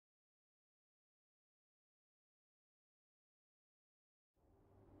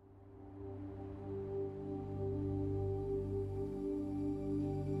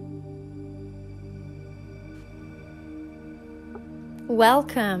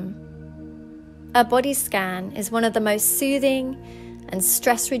Welcome. A body scan is one of the most soothing and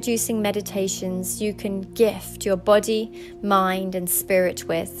stress-reducing meditations you can gift your body, mind, and spirit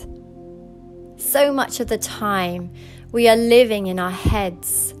with. So much of the time, we are living in our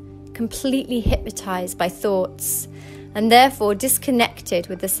heads, completely hypnotized by thoughts, and therefore disconnected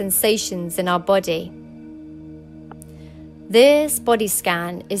with the sensations in our body. This body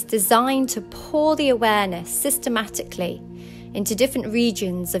scan is designed to pour the awareness systematically into different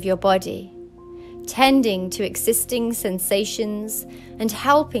regions of your body, tending to existing sensations and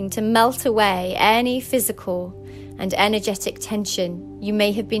helping to melt away any physical and energetic tension you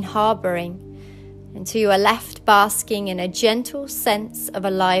may have been harboring until you are left basking in a gentle sense of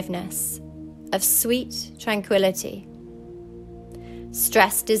aliveness, of sweet tranquility.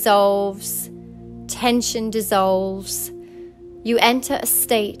 Stress dissolves, tension dissolves. You enter a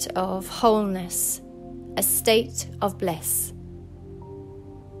state of wholeness, a state of bliss.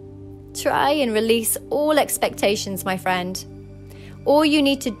 Try and release all expectations, my friend. All you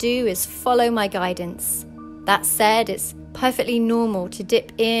need to do is follow my guidance. That said, it's perfectly normal to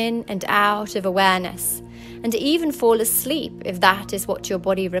dip in and out of awareness, and even fall asleep if that is what your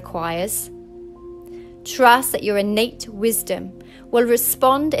body requires. Trust that your innate wisdom will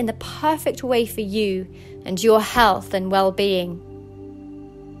respond in the perfect way for you and your health and well-being.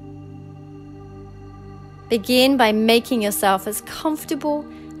 Begin by making yourself as comfortable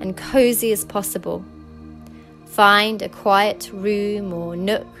and cozy as possible. Find a quiet room or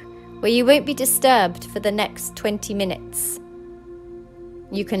nook where you won't be disturbed for the next 20 minutes.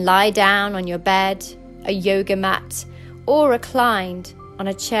 You can lie down on your bed, a yoga mat, or reclined on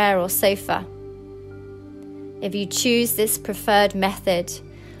a chair or sofa. If you choose this preferred method,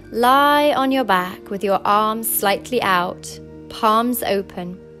 lie on your back with your arms slightly out, palms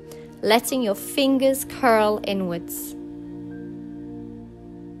open, letting your fingers curl inwards.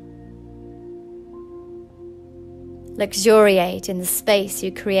 Luxuriate in the space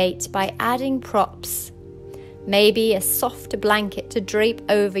you create by adding props, maybe a soft blanket to drape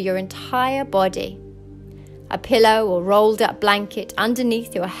over your entire body, a pillow or rolled up blanket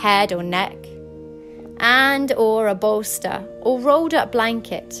underneath your head or neck, or a bolster or rolled up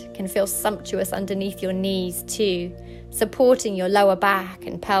blanket can feel sumptuous underneath your knees too, supporting your lower back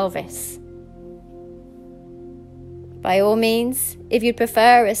and pelvis. By all means, if you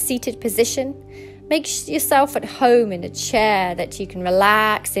prefer a seated position, make yourself at home in a chair that you can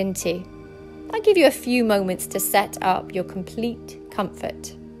relax into. I'll give you a few moments to set up your complete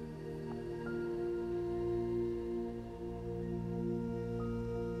comfort.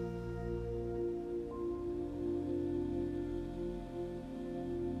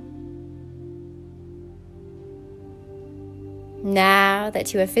 Now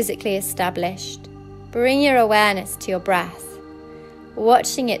that you are physically established, bring your awareness to your breath,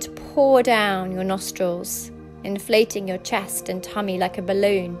 watching it pour down your nostrils, inflating your chest and tummy like a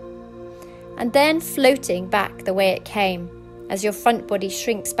balloon, and then floating back the way it came as your front body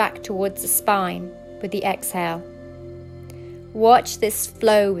shrinks back towards the spine with the exhale. Watch this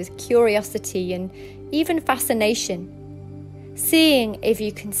flow with curiosity and even fascination, seeing if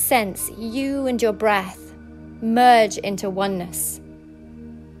you can sense you and your breath merge into oneness.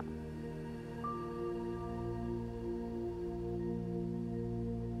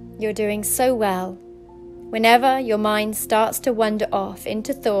 You're doing so well. Whenever your mind starts to wander off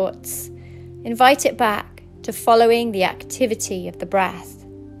into thoughts, invite it back to following the activity of the breath.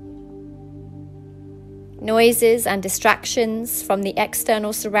 Noises and distractions from the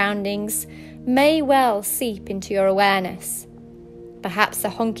external surroundings may well seep into your awareness. Perhaps the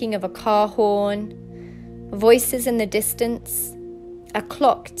honking of a car horn, voices in the distance, a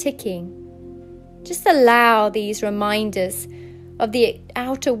clock ticking. Just allow these reminders of the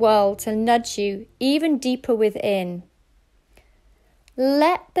outer world to nudge you even deeper within.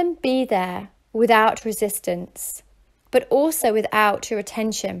 Let them be there without resistance, but also without your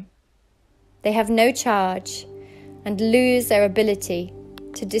attention. They have no charge and lose their ability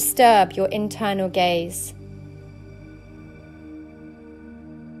to disturb your internal gaze.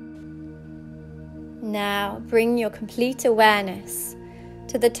 Now bring your complete awareness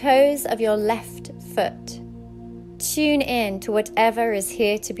to the toes of your left foot. Tune in to whatever is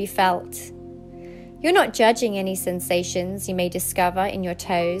here to be felt. You're not judging any sensations you may discover in your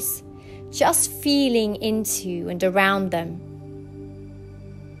toes, just feeling into and around them.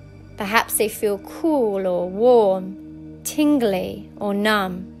 Perhaps they feel cool or warm, tingly or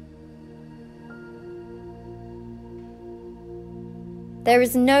numb. There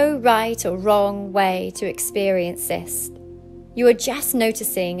is no right or wrong way to experience this. You are just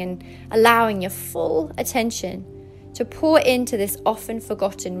noticing and allowing your full attention to to pour into this often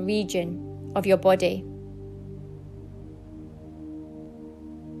forgotten region of your body.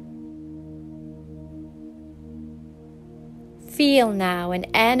 Feel now an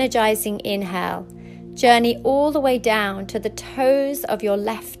energizing inhale journey all the way down to the toes of your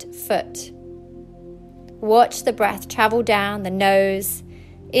left foot. Watch the breath travel down the nose,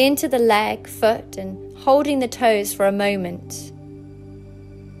 into the leg, foot, and holding the toes for a moment.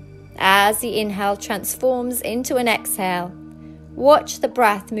 As the inhale transforms into an exhale, watch the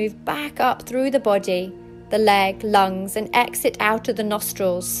breath move back up through the body, the leg, lungs, and exit out of the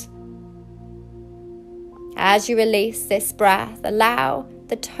nostrils. As you release this breath, allow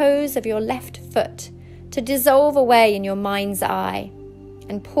the toes of your left foot to dissolve away in your mind's eye,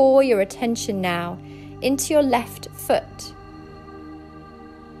 and pour your attention now into your left foot.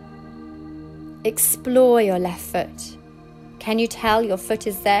 Explore your left foot. Can you tell your foot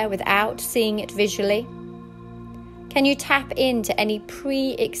is there without seeing it visually? Can you tap into any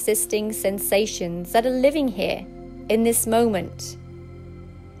pre-existing sensations that are living here in this moment?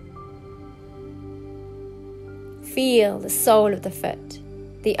 Feel the sole of the foot,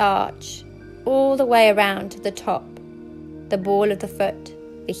 the arch, all the way around to the top, the ball of the foot,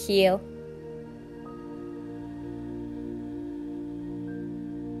 the heel.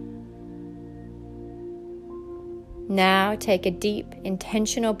 Now take a deep,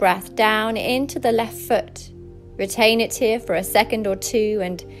 intentional breath down into the left foot. Retain it here for a second or two,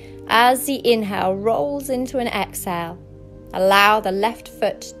 and as the inhale rolls into an exhale, allow the left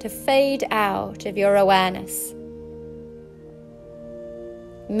foot to fade out of your awareness.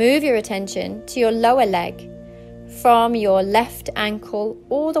 Move your attention to your lower leg, from your left ankle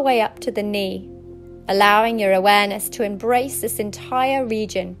all the way up to the knee, allowing your awareness to embrace this entire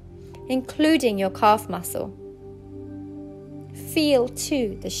region, including your calf muscle. Feel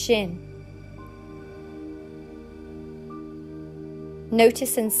too the shin.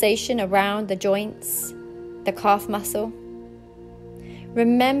 Notice sensation around the joints, the calf muscle.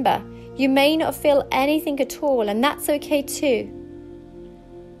 Remember, you may not feel anything at all, and that's okay too.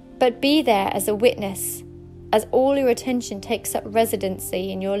 But be there as a witness, as all your attention takes up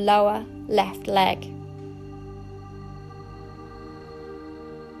residency in your lower left leg.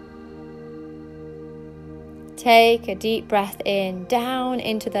 Take a deep breath in, down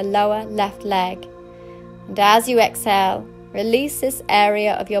into the lower left leg. And as you exhale, release this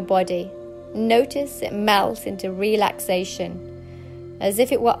area of your body. Notice it melts into relaxation, as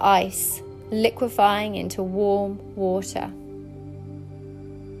if it were ice, liquefying into warm water.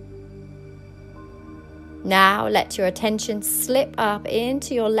 Now let your attention slip up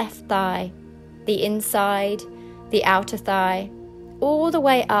into your left thigh, the inside, the outer thigh, all the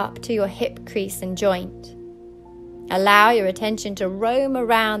way up to your hip crease and joint. Allow your attention to roam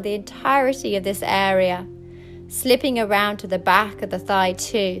around the entirety of this area, slipping around to the back of the thigh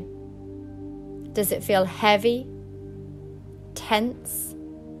too. Does it feel heavy, tense,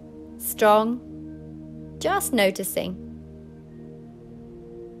 strong? Just noticing.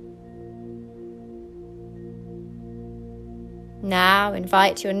 Now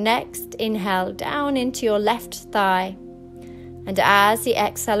invite your next inhale down into your left thigh, and as the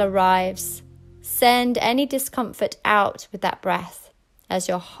exhale arrives, send any discomfort out with that breath as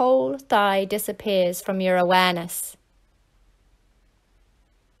your whole thigh disappears from your awareness.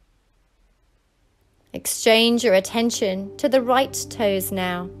 Exchange your attention to the right toes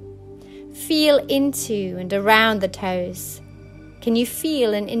now. Feel into and around the toes. Can you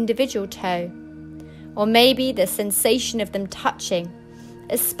feel an individual toe? Or maybe the sensation of them touching,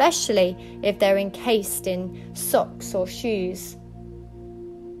 especially if they're encased in socks or shoes.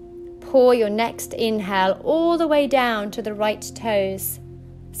 Pour your next inhale all the way down to the right toes.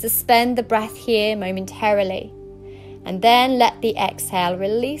 Suspend the breath here momentarily, and then let the exhale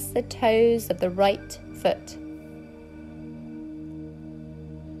release the toes of the right foot.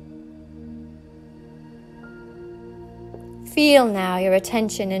 Feel now your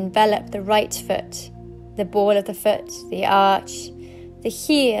attention envelop the right foot, the ball of the foot, the arch, the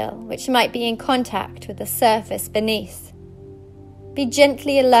heel, which might be in contact with the surface beneath. Be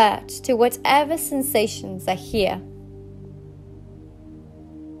gently alert to whatever sensations are here.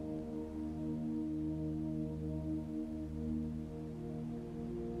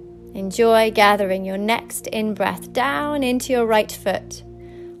 Enjoy gathering your next in-breath down into your right foot,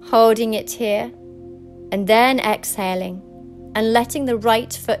 holding it here, and then exhaling and letting the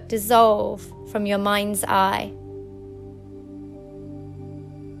right foot dissolve from your mind's eye.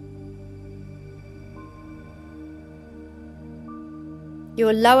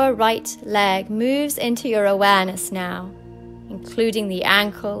 Your lower right leg moves into your awareness now, including the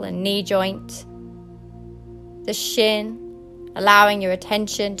ankle and knee joint. the shin, allowing your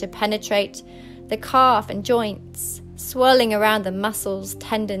attention to penetrate the calf and joints, swirling around the muscles,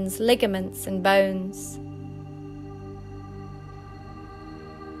 tendons, ligaments, and bones.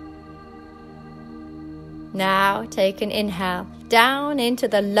 Now take an inhale down into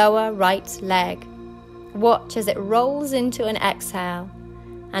the lower right leg. Watch as it rolls into an exhale,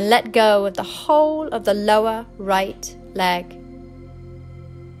 and let go of the whole of the lower right leg.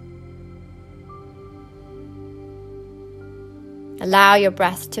 Allow your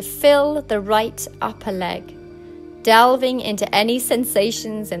breath to fill the right upper leg, delving into any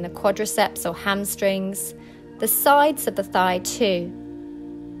sensations in the quadriceps or hamstrings, the sides of the thigh too.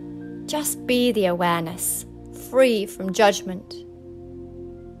 Just be the awareness, free from judgment.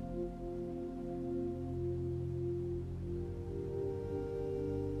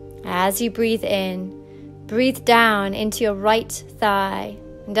 As you breathe in, breathe down into your right thigh,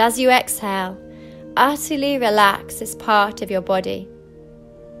 and as you exhale, utterly relax this part of your body.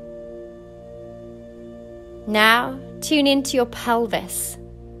 Now, tune into your pelvis.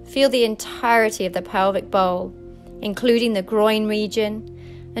 Feel the entirety of the pelvic bowl, including the groin region,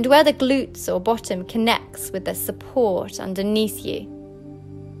 and where the glutes or bottom connects with the support underneath you.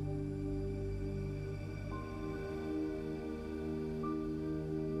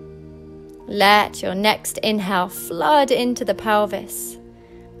 Let your next inhale flood into the pelvis,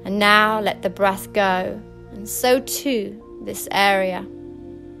 and now let the breath go, and so too this area.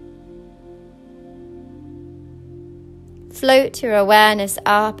 Float your awareness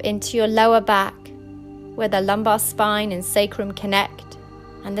up into your lower back, where the lumbar spine and sacrum connect,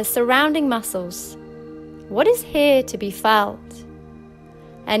 and the surrounding muscles. What is here to be felt?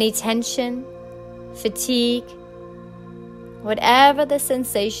 Any tension, fatigue, whatever the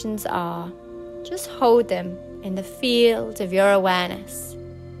sensations are, just hold them in the field of your awareness.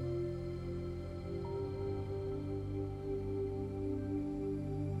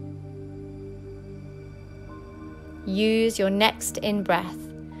 Use your next in-breath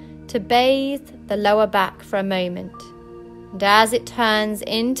to bathe the lower back for a moment, and as it turns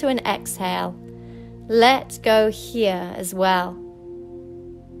into an exhale, let go here as well.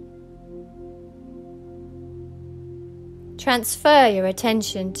 Transfer your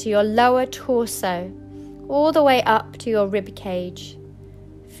attention to your lower torso, all the way up to your rib cage,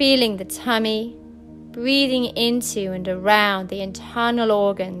 feeling the tummy, breathing into and around the internal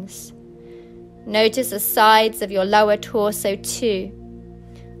organs. Notice the sides of your lower torso too.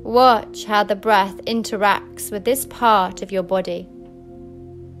 Watch how the breath interacts with this part of your body.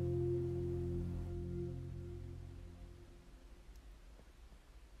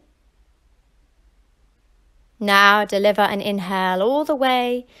 Now deliver an inhale all the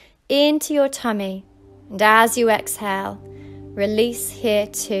way into your tummy, and as you exhale, release here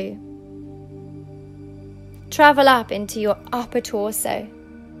too. Travel up into your upper torso,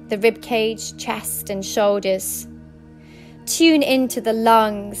 the ribcage, chest and shoulders. Tune into the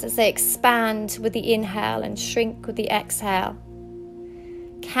lungs as they expand with the inhale and shrink with the exhale.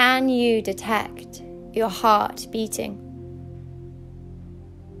 Can you detect your heart beating?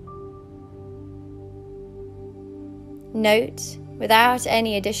 Note, without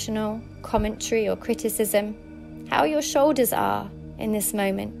any additional commentary or criticism, how your shoulders are in this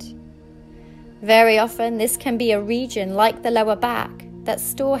moment. Very often, this can be a region like the lower back that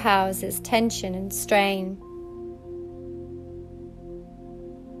storehouses tension and strain.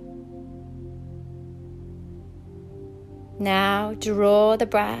 Now draw the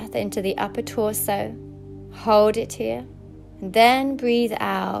breath into the upper torso, hold it here, and then breathe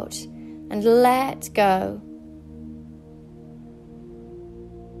out and let go.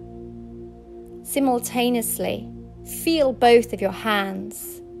 Simultaneously, feel both of your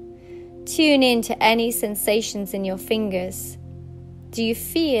hands. Tune into any sensations in your fingers. Do you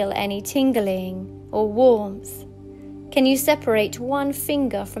feel any tingling or warmth? Can you separate one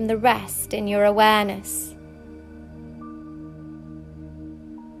finger from the rest in your awareness?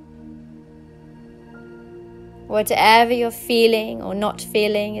 Whatever you're feeling or not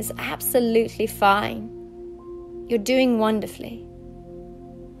feeling is absolutely fine. You're doing wonderfully.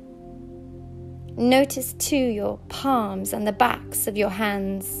 Notice too your palms and the backs of your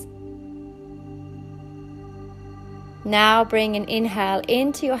hands. Now bring an inhale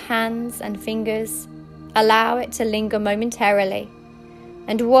into your hands and fingers. Allow it to linger momentarily,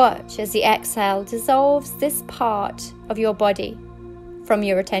 and watch as the exhale dissolves this part of your body from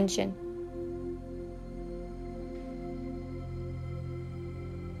your attention.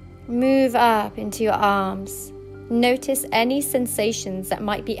 Move up into your arms. Notice any sensations that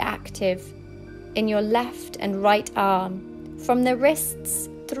might be active in your left and right arm, from the wrists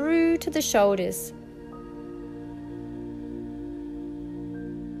through to the shoulders.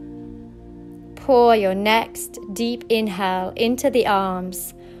 pour your next deep inhale into the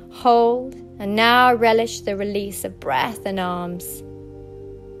arms. Hold, and now relish the release of breath and arms.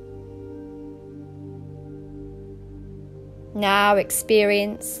 Now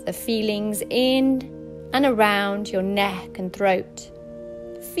experience the feelings in and around your neck and throat.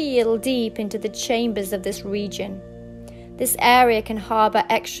 Feel deep into the chambers of this region. This area can harbour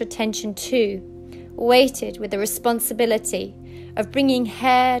extra tension too, weighted with the responsibility of bringing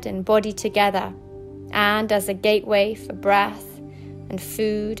head and body together, and as a gateway for breath and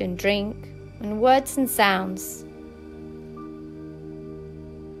food and drink and words and sounds.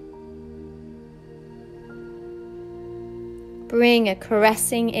 Bring a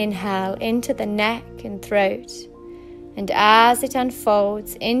caressing inhale into the neck and throat, and as it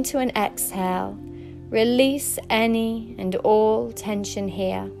unfolds into an exhale, release any and all tension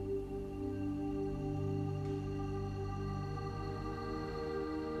here.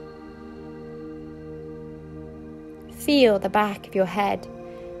 Feel the back of your head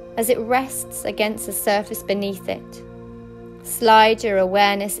as it rests against the surface beneath it. Slide your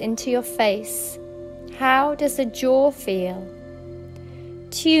awareness into your face. How does the jaw feel?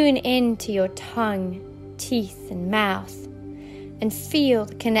 Tune into your tongue, teeth, and mouth, and feel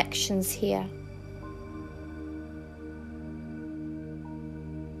the connections here.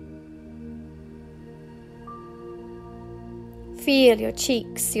 Feel your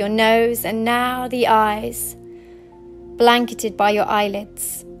cheeks, your nose, and now the eyes, blanketed by your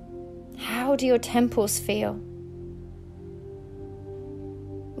eyelids. How do your temples feel?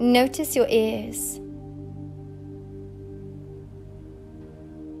 Notice your ears.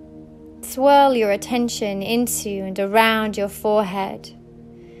 Swirl your attention into and around your forehead.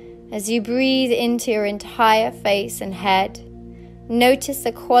 As you breathe into your entire face and head, notice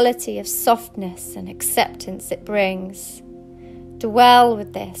the quality of softness and acceptance it brings. Dwell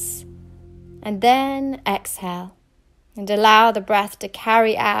with this, and then exhale, and allow the breath to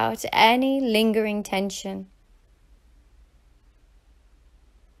carry out any lingering tension.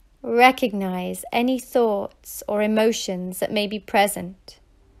 Recognize any thoughts or emotions that may be present.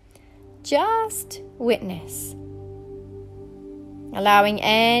 Just witness, allowing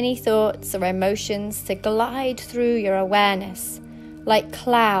any thoughts or emotions to glide through your awareness like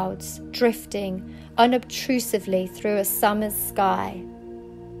clouds drifting unobtrusively through a summer's sky.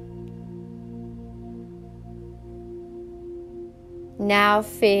 Now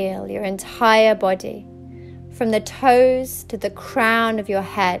feel your entire body, from the toes to the crown of your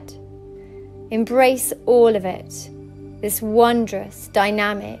head. Embrace all of it, this wondrous,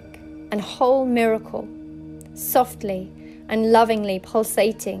 dynamic, and whole miracle, softly and lovingly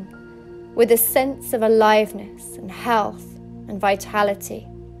pulsating with a sense of aliveness and health and vitality.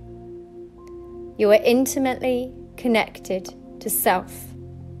 You are intimately connected to self.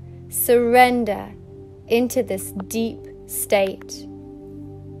 Surrender into this deep state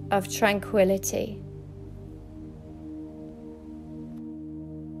of tranquility.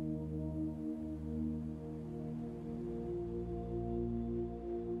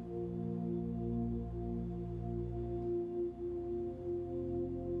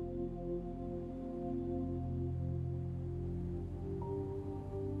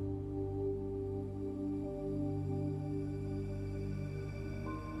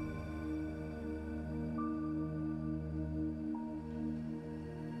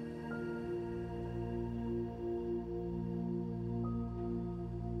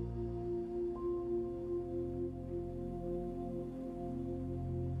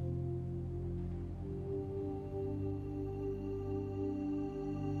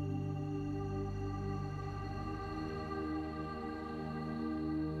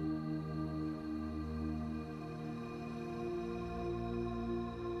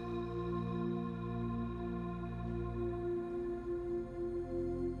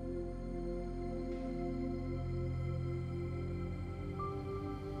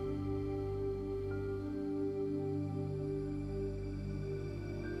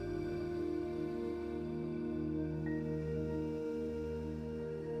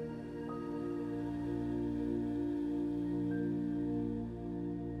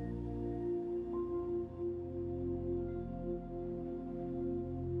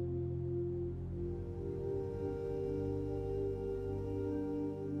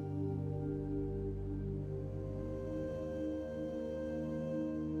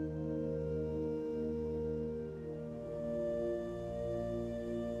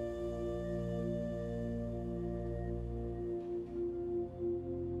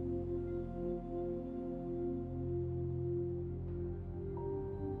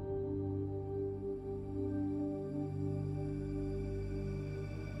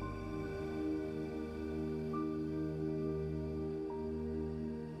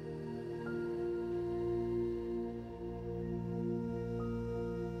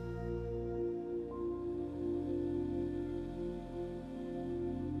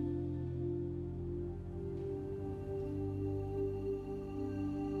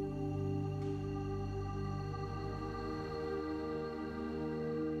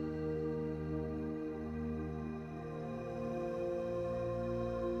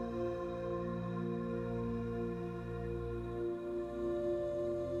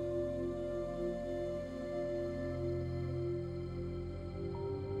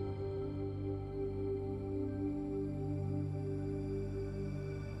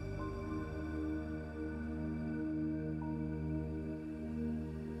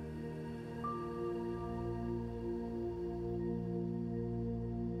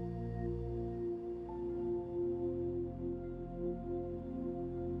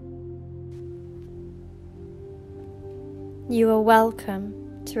 You are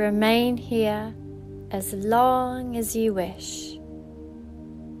welcome to remain here as long as you wish.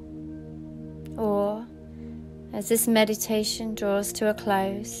 Or, as this meditation draws to a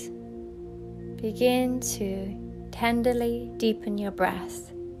close, begin to tenderly deepen your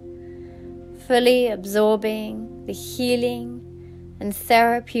breath, fully absorbing the healing and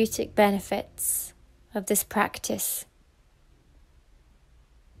therapeutic benefits of this practice.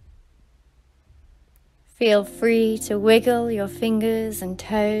 Feel free to wiggle your fingers and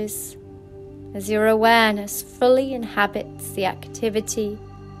toes as your awareness fully inhabits the activity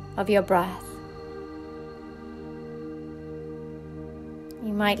of your breath.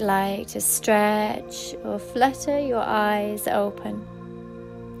 You might like to stretch or flutter your eyes open,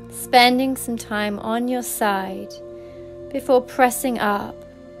 spending some time on your side before pressing up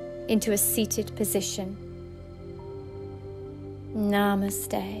into a seated position.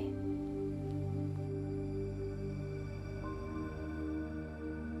 Namaste.